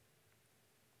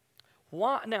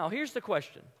 Why? Now, here's the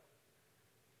question.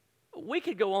 We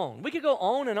could go on. We could go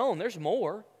on and on. There's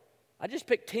more. I just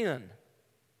picked 10.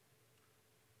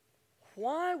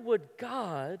 Why would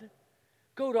God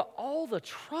go to all the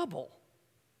trouble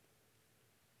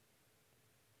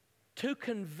to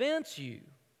convince you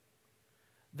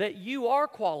that you are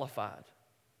qualified,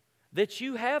 that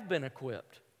you have been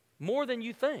equipped more than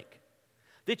you think?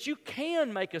 That you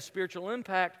can make a spiritual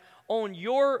impact on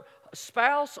your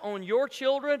spouse, on your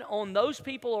children, on those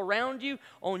people around you,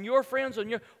 on your friends,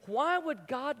 Why would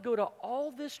God go to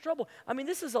all this trouble? I mean,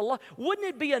 this is a lot. Wouldn't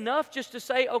it be enough just to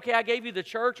say, okay, I gave you the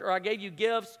church, or I gave you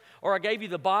gifts, or I gave you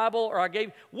the Bible,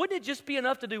 wouldn't it just be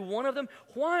enough to do one of them?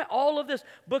 Why all of this?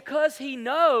 Because He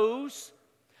knows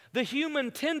the human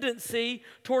tendency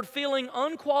toward feeling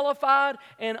unqualified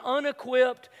and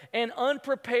unequipped and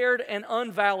unprepared and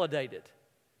unvalidated.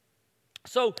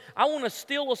 So I want to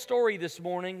steal a story this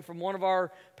morning from one of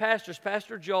our pastors,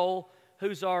 Pastor Joel,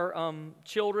 who's our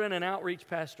children and outreach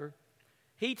pastor.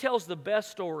 He tells the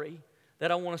best story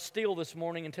that I want to steal this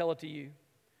morning and tell it to you.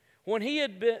 When he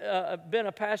had been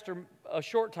a pastor a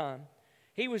short time,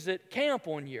 he was at camp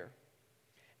one year,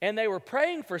 and they were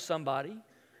praying for somebody,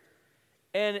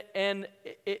 and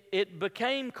it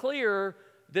became clear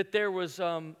that there was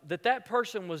that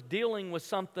person was dealing with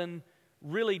something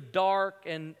really dark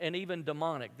and even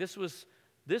demonic. This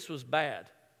was bad.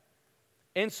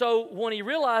 And so when he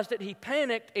realized it, he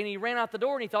panicked and he ran out the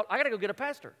door and he thought, I got to go get a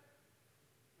pastor.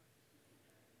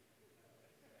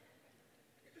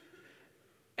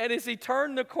 And as he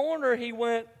turned the corner, he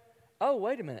went, oh,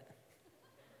 wait a minute.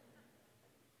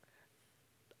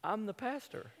 I'm the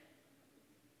pastor.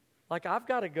 Like, I've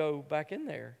got to go back in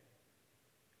there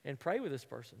and pray with this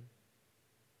person.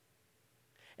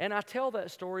 And I tell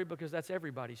that story because that's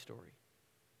everybody's story.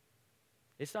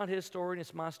 It's not his story and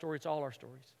it's my story, it's all our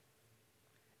stories.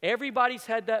 Everybody's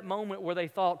had that moment where they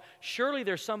thought, surely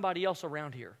there's somebody else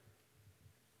around here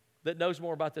that knows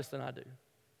more about this than I do,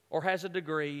 or has a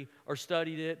degree, or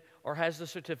studied it, or has the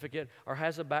certificate, or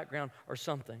has a background, or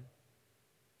something.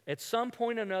 At some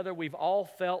point or another, we've all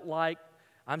felt like,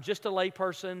 I'm just a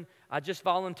layperson, I just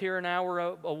volunteer an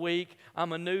hour a week,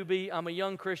 I'm a newbie, I'm a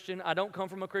young Christian, I don't come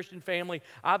from a Christian family,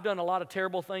 I've done a lot of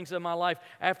terrible things in my life.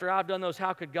 After I've done those,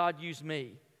 how could God use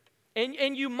me?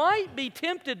 And you might be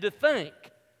tempted to think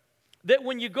that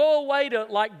when you go away to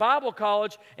like Bible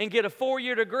college and get a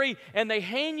 4-year degree and they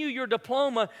hand you your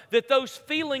diploma, that those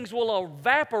feelings will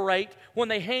evaporate when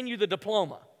they hand you the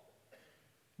diploma.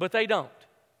 But they don't.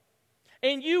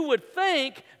 And you would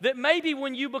think that maybe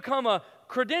when you become a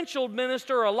credentialed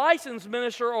minister or a licensed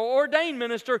minister or ordained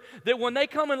minister, that when they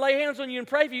come and lay hands on you and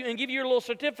pray for you and give you a little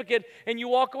certificate and you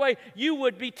walk away, you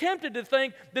would be tempted to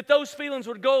think that those feelings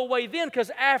would go away then, because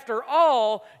after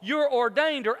all, you're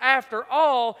ordained, or after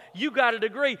all, you got a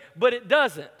degree. But it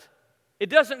doesn't. It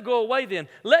doesn't go away then.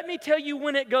 Let me tell you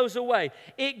when it goes away.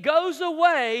 It goes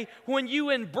away when you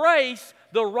embrace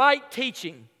the right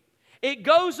teaching. It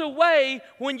goes away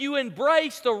when you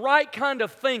embrace the right kind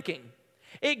of thinking.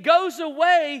 It goes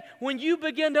away when you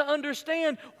begin to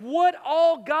understand what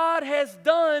all God has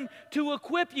done to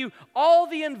equip you, all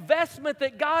the investment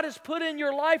that God has put in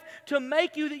your life to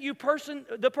make you the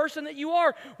person that you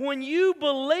are. When you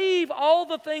believe all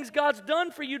the things God's done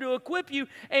for you to equip you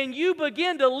and you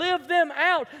begin to live them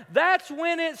out, that's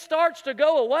when it starts to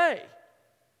go away.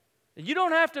 You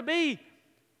don't have to be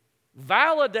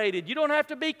validated. You don't have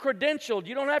to be credentialed.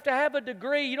 You don't have to have a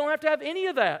degree. You don't have to have any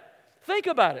of that. Think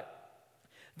about it.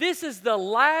 This is the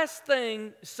last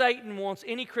thing Satan wants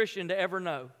any Christian to ever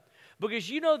know. Because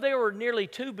you know there were nearly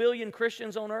 2 billion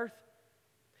Christians on earth?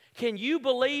 Can you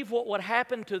believe what would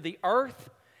happen to the earth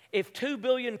if 2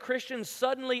 billion Christians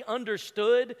suddenly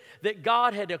understood that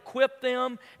God had equipped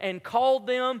them and called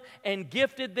them and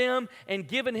gifted them and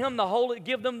given them the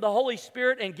Holy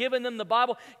Spirit and given them the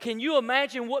Bible? Can you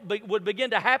imagine what would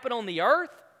begin to happen on the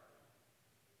earth?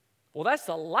 Well, that's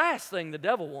the last thing the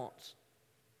devil wants.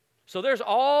 So there's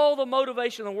all the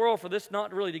motivation in the world for this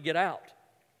not really to get out.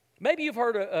 Maybe you've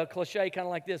heard a cliche kind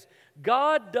of like this: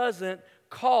 God doesn't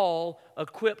call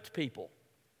equipped people.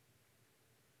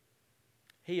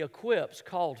 He equips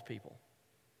called people.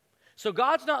 So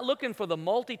God's not looking for the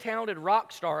multi-talented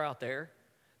rock star out there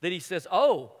that He says,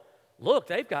 oh, look,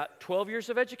 they've got 12 years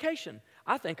of education.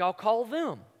 I think I'll call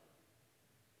them.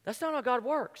 That's not how God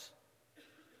works.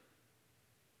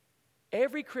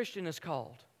 Every Christian is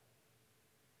called.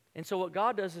 And so what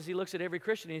God does is He looks at every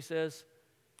Christian and He says,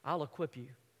 I'll equip you.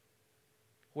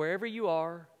 Wherever you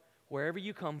are, wherever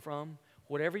you come from,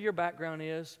 whatever your background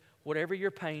is, whatever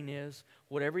your pain is,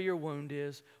 whatever your wound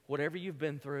is, whatever you've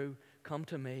been through, come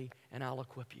to me and I'll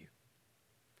equip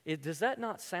you. Does that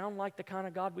not sound like the kind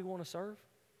of God we want to serve?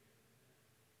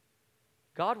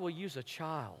 God will use a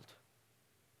child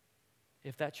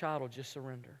if that child will just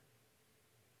surrender.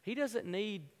 He doesn't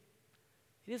need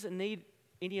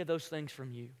any of those things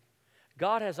from you.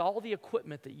 God has all the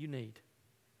equipment that you need.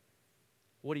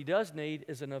 What He does need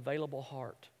is an available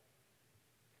heart.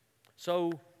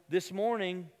 So this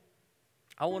morning,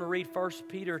 I want to read 1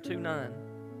 Peter 2:9.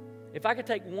 If I could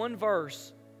take one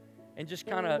verse and just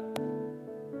that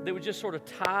would just sort of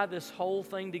tie this whole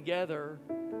thing together,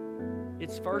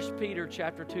 it's 1 Peter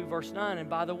chapter 2, verse 9. And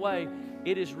by the way,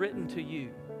 it is written to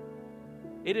you.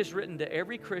 It is written to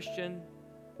every Christian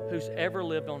who's ever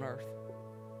lived on earth.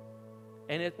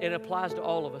 And it applies to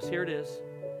all of us. Here it is.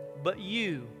 But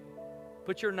you,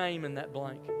 put your name in that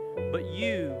blank. But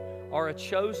you are a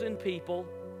chosen people,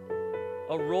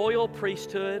 a royal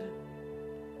priesthood,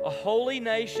 a holy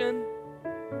nation,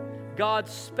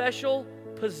 God's special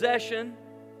possession,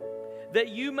 that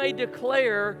you may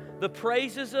declare the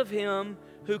praises of Him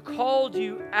who called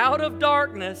you out of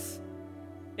darkness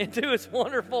into His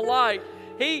wonderful light.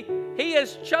 He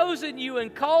has chosen you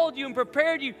and called you and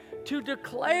prepared you to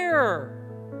declare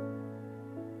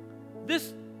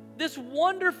this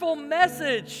wonderful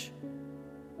message,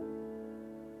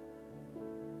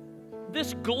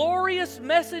 this glorious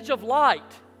message of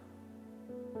light.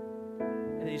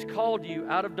 And He's called you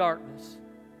out of darkness.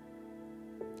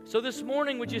 So this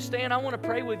morning, would you stand? I want to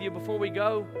pray with you before we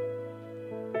go.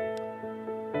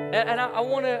 And I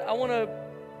want to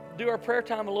do our prayer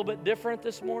time a little bit different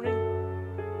this morning.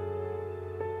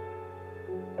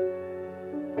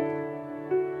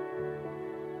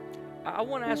 I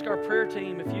want to ask our prayer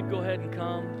team if you'd go ahead and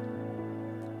come.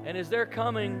 And as they're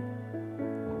coming,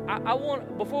 I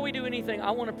want, before we do anything,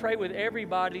 I want to pray with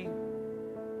everybody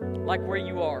like where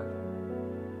you are.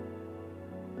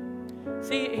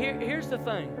 See, here's the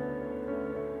thing.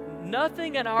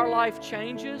 nothing in our life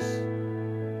changes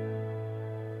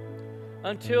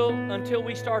until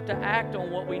we start to act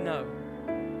on what we know.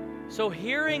 So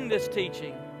hearing this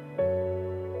teaching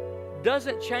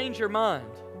doesn't change your mind.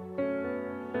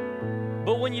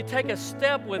 But when you take a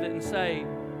step with it and say,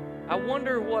 I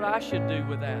wonder what I should do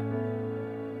with that,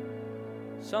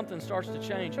 something starts to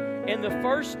change. And the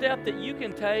first step that you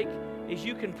can take is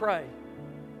you can pray.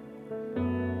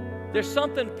 There's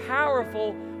something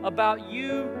powerful about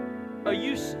you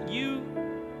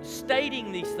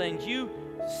stating these things, you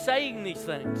saying these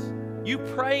things, you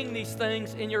praying these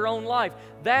things in your own life.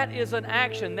 That is an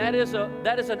action. That is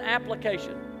an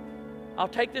application. I'll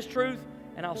take this truth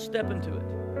and I'll step into it.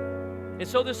 And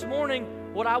so this morning,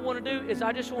 what I want to do is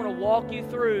I just want to walk you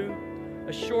through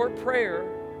a short prayer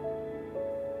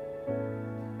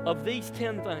of these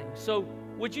 10 things. So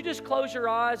would you just close your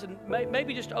eyes and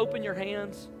maybe just open your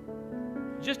hands?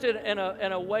 Just in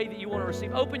a way that you want to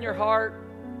receive. Open your heart.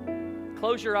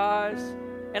 Close your eyes.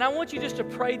 And I want you just to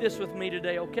pray this with me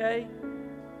today, okay?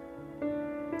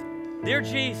 Dear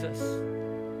Jesus,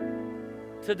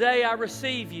 today I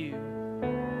receive you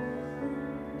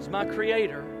as my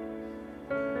Creator.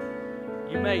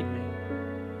 You made me.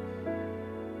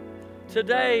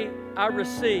 Today I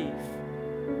receive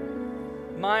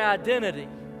my identity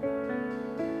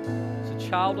as a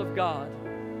child of God.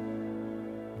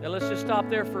 Now let's just stop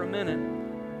there for a minute.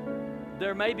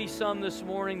 There may be some this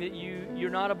morning that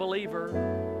you're not a believer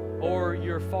or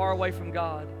you're far away from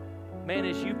God. Man,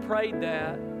 as you prayed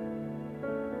that,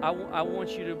 I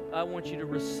want you to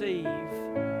receive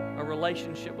a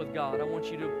relationship with God. I want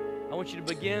you to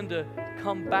begin to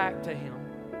come back to Him.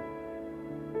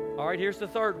 All right, here's the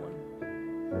third one.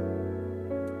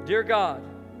 Dear God,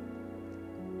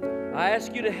 I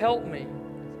ask you to help me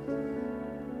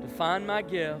to find my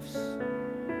gifts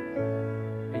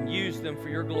and use them for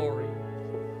your glory.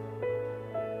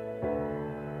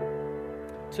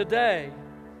 Today,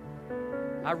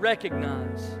 I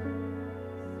recognize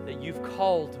that you've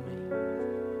called me,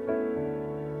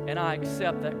 and I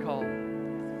accept that call.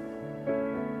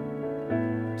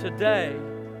 Today,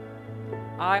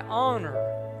 I honor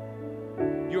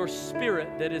your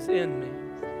Spirit that is in me.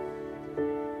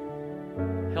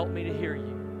 Help me to hear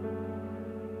you.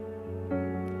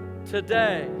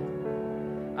 Today,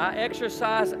 I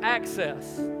exercise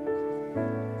access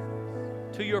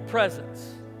to your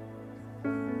presence,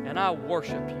 and I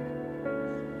worship you.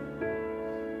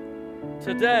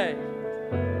 Today,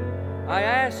 I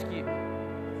ask you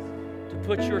to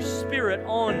put your Spirit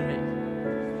on me.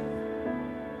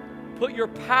 Put your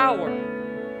power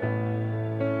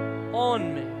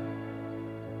on me.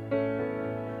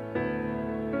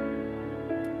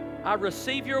 I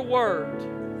receive your word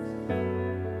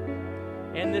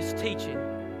and this teaching.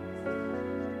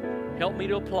 Help me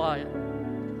to apply it.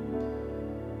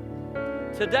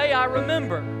 Today I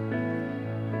remember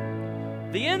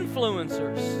the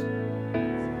influencers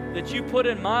that you put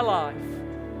in my life,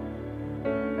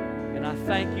 and I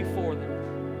thank you for them.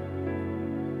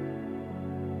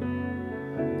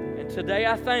 And today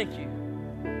I thank you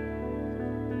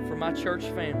for my church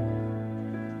family.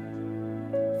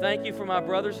 Thank you for my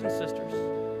brothers and sisters,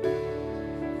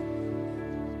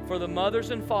 for the mothers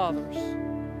and fathers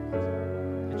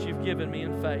that you've given me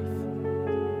in faith.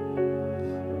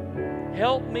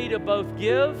 Help me to both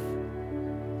give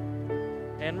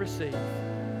and receive.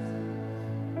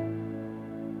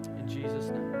 In Jesus'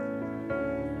 name.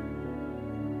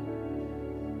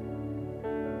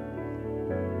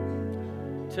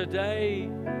 Today,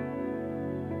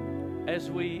 as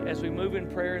we move in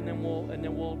prayer, and then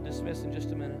we'll dismiss in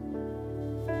just a minute.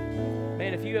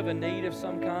 Man, if you have a need of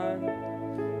some kind,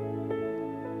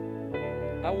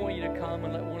 I want you to come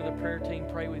and let one of the prayer team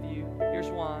pray with you. Here's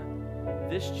why.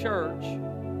 This church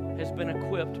has been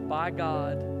equipped by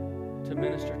God to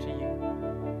minister to you.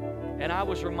 And I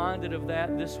was reminded of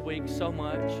that this week so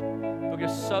much,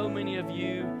 because so many of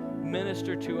you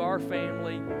minister to our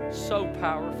family so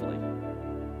powerfully.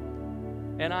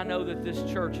 And I know that this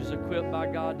church is equipped by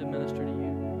God to minister to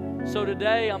you. So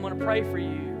today I'm going to pray for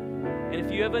you. And if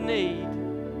you have a need,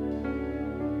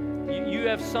 you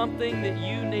have something that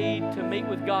you need to meet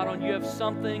with God on, you have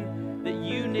something that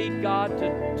you need God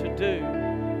to do,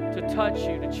 to touch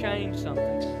you, to change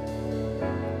something,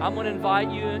 I'm going to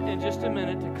invite you in just a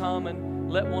minute to come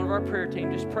and let one of our prayer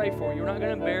team just pray for you. We're not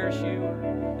going to embarrass you.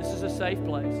 This is a safe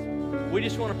place. We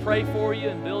just want to pray for you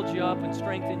and build you up and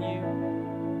strengthen you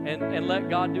and let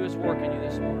God do His work in you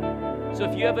this morning. So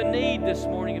if you have a need this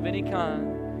morning of any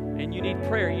kind and you need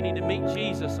prayer, you need to meet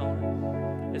Jesus on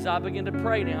it. As I begin to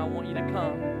pray now, I want you to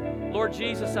come. Lord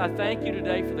Jesus, I thank you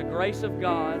today for the grace of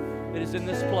God that is in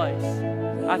this place.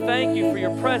 I thank you for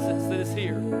your presence that is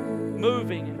here,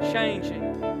 moving and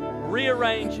changing,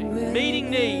 rearranging, meeting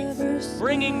needs,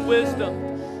 bringing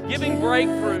wisdom, giving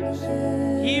breakthroughs,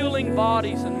 healing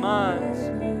bodies and minds,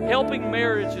 helping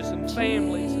marriages and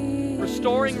families, and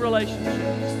restoring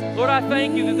relationships. Lord, I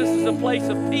thank you that this is a place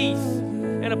of peace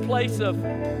and a place of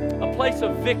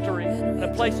victory and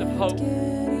a place of hope.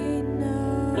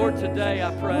 Lord, today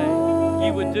I pray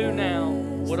you would do now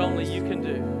what only you can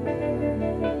do.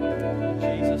 In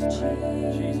Jesus' name.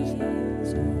 In Jesus'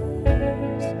 name.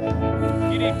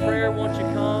 If you need prayer, won't you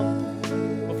come?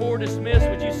 Before we're dismissed,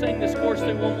 would you sing this chorus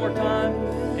through one more time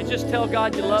and just tell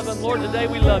God you love Him? Lord, today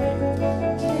we love you.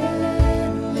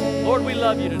 Lord, we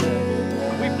love you today.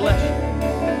 We bless you.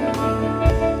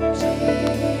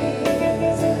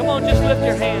 Come on, just lift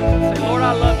your hands and say, Lord,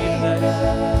 I love you today.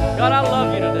 God, I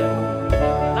love you today.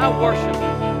 And I worship you.